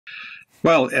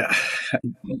Well,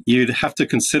 you'd have to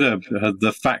consider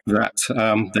the fact that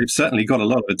they've certainly got a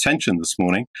lot of attention this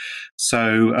morning.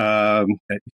 So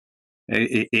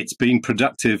it's been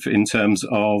productive in terms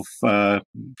of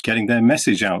getting their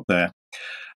message out there.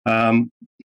 Um,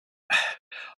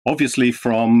 Obviously,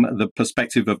 from the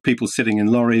perspective of people sitting in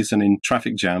lorries and in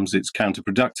traffic jams, it's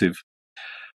counterproductive.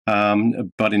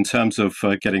 But in terms of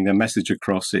getting their message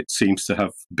across, it seems to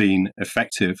have been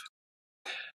effective.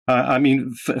 I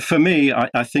mean, for me,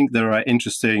 I think there are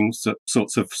interesting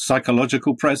sorts of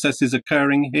psychological processes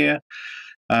occurring here,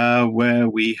 where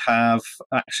we have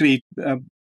actually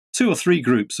two or three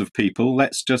groups of people.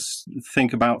 Let's just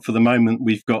think about, for the moment,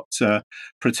 we've got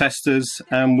protesters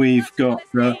and we've got,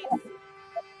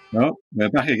 oh, we're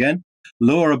back again,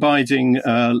 law-abiding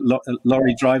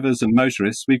lorry drivers and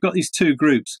motorists. We've got these two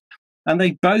groups, and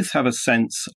they both have a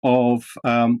sense of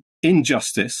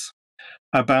injustice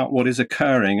about what is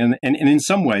occurring. And in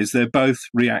some ways, they're both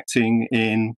reacting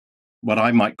in what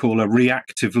I might call a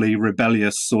reactively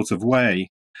rebellious sort of way.